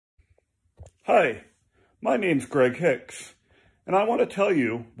Hi, my name's Greg Hicks, and I want to tell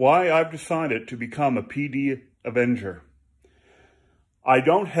you why I've decided to become a PD Avenger. I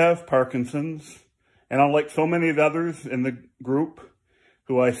don't have Parkinson's, and unlike so many of the others in the group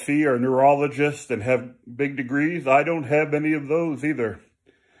who I see are neurologists and have big degrees, I don't have any of those either.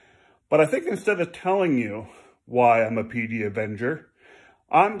 But I think instead of telling you why I'm a PD Avenger,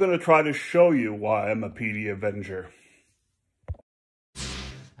 I'm going to try to show you why I'm a PD Avenger.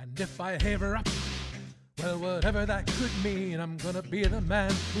 And if I haver up, well, whatever that could mean, I'm gonna be the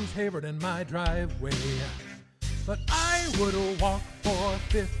man who's havered in my driveway. But I would walk for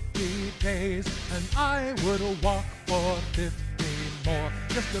 50 days, and I would walk for 50 more,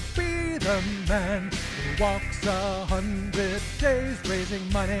 just to be the man who walks 100 days,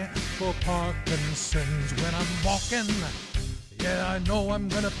 raising money for Parkinson's. When I'm walking, yeah, I know I'm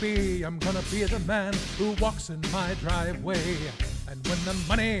gonna be the man who walks in my driveway. And when the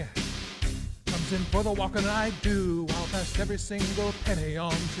money comes in for the walking I do, I'll pass every single penny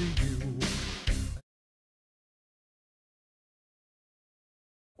on to you.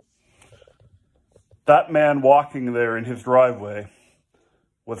 That man walking there in his driveway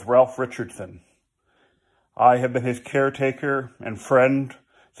was Ralph Richardson. I have been his caretaker and friend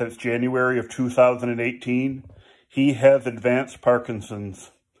since January of 2018. He has advanced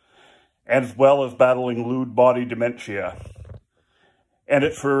Parkinson's, as well as battling Lewy body dementia. And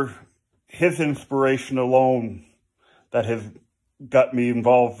it's for his inspiration alone that has got me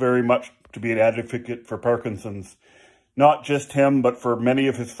involved very much to be an advocate for Parkinson's. Not just him, but for many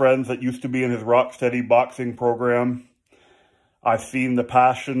of his friends that used to be in his Rocksteady boxing program. I've seen the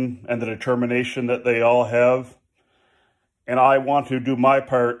passion and the determination that they all have. And I want to do my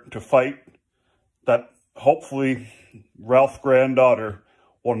part to fight that hopefully Ralph's granddaughter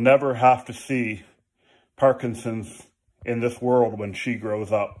will never have to see Parkinson's in this world when she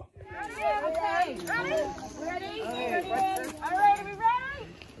grows up. Okay.